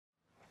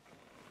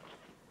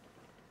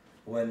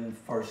when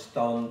first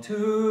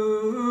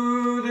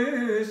unto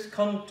this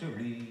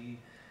country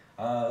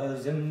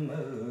as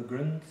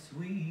immigrants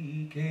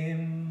we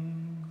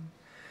came.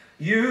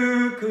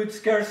 You could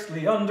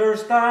scarcely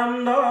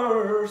understand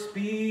our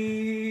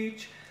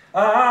speech,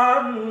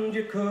 and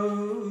you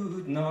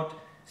could not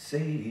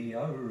say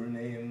our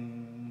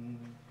names.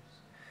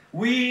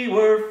 We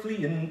were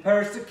fleeing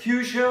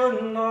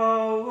persecution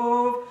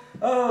of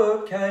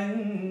a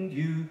kind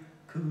you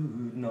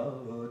could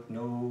not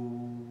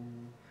know.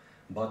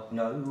 But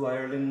now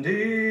Ireland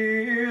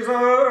is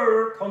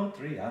our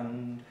country,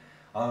 and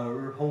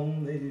our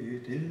home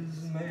it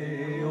is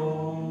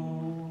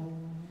Mayo.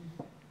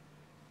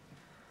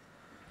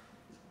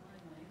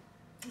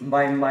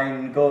 My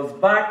mind goes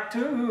back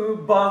to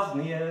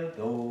Bosnia,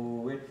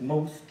 though it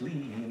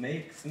mostly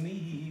makes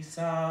me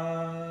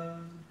sad.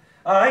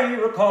 I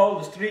recall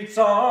the streets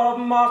of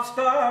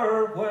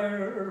Mostar,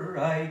 where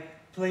I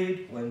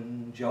played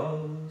when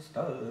just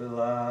a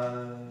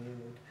lad.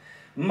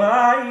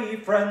 My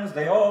friends,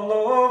 they all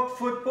loved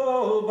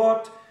football,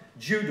 but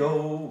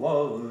judo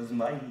was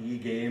my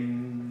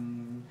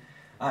game.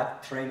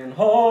 At training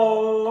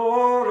hall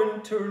or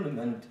in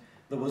tournament,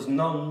 there was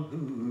none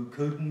who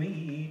could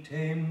meet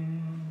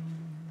him.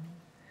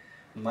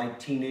 My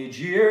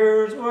teenage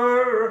years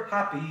were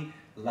happy,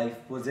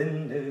 life was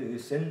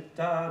innocent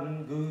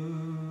and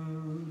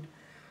good.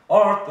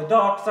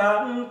 Orthodox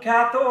and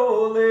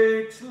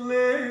Catholics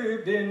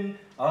lived in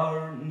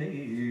our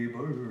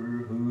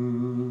neighborhood.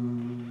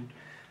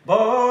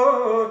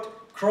 But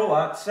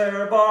Croat,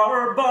 Serb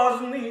or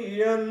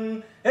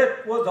Bosnian,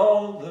 it was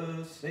all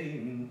the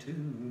same to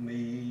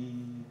me.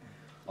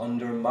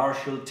 Under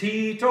Marshal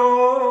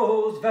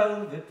Tito's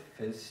velvet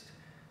fist,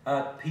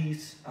 at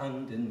peace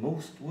and in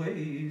most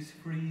ways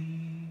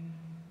free.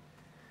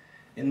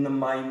 In the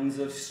mines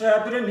of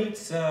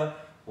Srebrenica,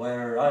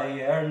 where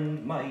I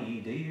earned my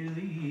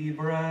daily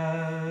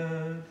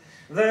bread,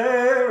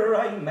 there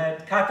I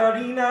met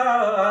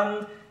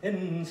Katarina, and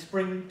in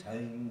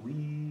springtime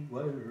we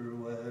were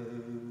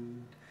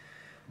wed.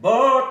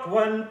 But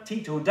when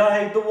Tito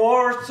died, the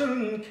war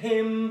soon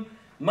came,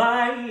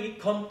 my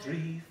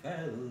country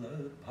fell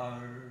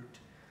apart,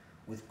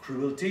 with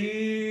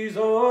cruelties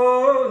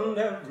on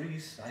every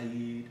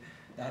side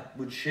that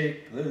would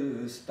shake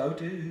the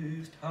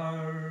stoutest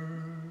heart.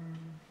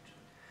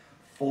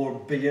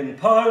 £4 billion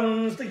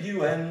the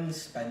UN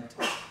spent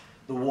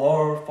the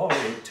war for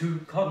to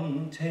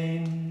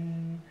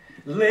contain.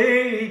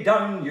 Lay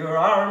down your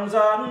arms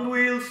and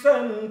we'll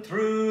send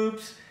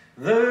troops,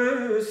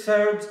 the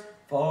Serbs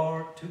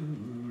for to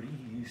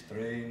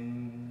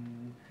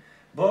restrain.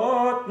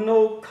 But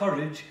no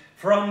courage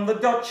from the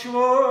Dutch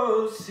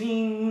was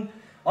seen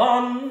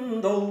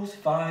on those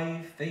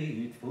 5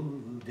 fateful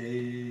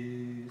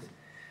days.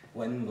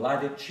 When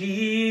Mladic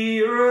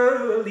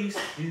released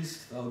his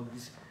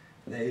thugs,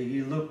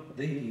 they looked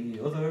the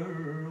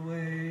other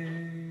way.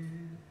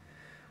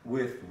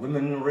 With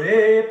women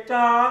raped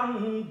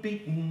and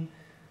beaten,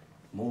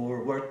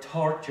 more were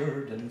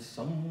tortured and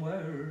some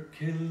were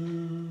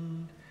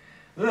killed.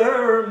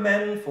 Their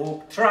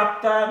menfolk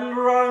trapped and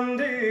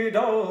rounded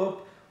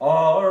up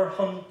or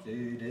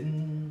hunted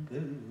in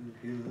the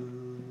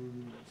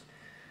hills.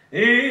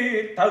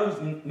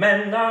 8,000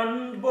 men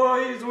and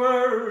boys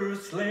were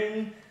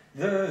slain,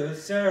 the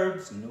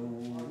Serbs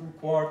no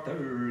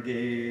quarter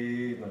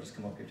gave. Now just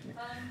come up here to me.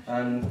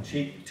 And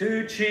cheek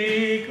to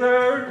cheek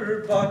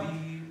their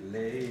body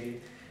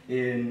lay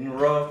in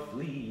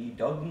roughly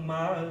dug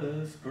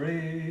mass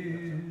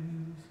graves.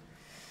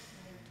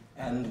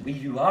 And we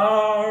who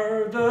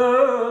are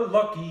the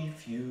lucky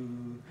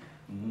few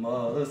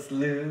must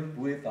live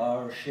with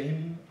our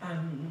shame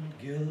and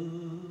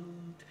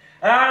guilt,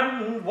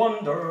 and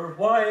wonder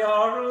why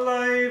our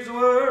lives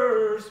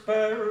were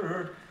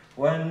spared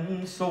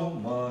when so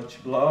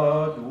much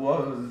blood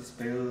was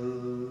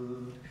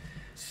spilled.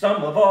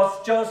 Some of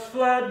us just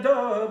fled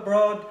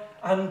abroad,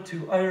 and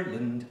to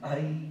Ireland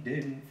I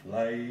did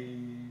fly.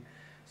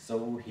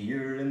 So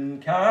here in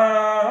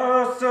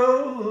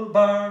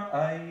Castlebar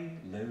I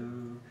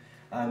live,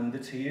 and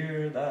it's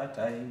here that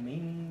I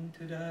mean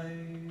to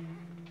die.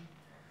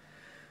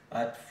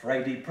 At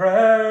Friday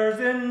prayers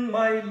in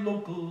my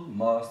local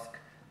mosque,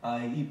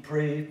 I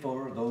pray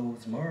for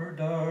those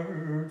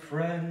murdered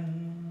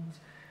friends.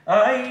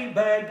 I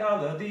beg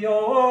Allah the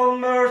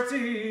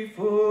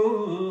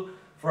All-Merciful,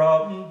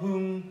 from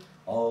whom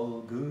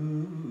all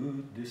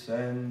good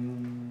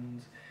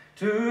descends,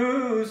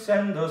 to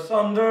send us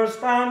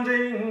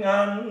understanding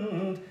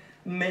and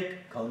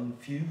make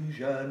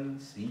confusion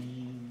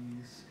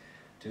cease,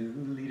 to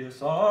lead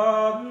us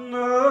on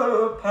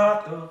the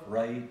path of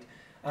right,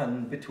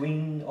 and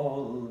between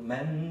all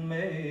men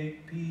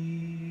make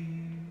peace.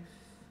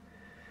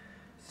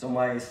 So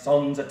my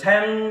sons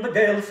attend the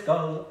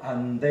Gaelscoil,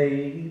 and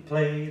they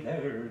play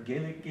their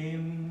Gaelic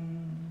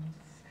games.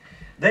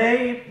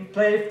 They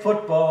play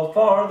football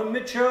for the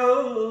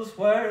Mitchells,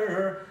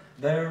 where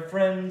their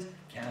friends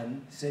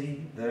can't say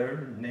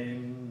their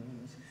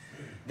names.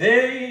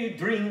 They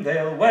dream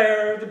they'll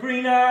wear the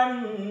green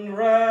and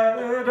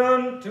red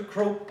unto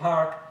Croke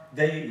Park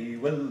they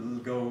will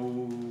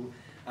go,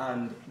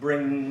 and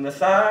bring the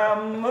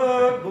Sam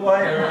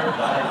Maguire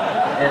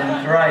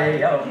in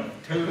triumph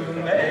to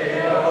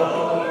Mayo.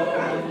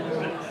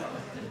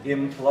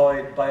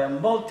 Employed by a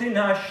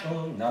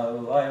multinational,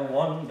 now I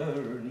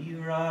wander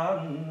near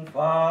and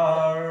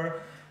far,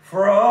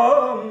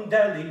 from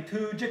Delhi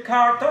to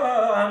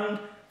Jakarta and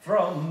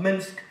from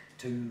Minsk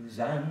to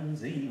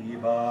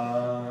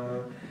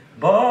Zanzibar.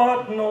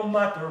 But no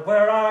matter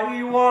where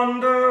I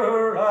wander,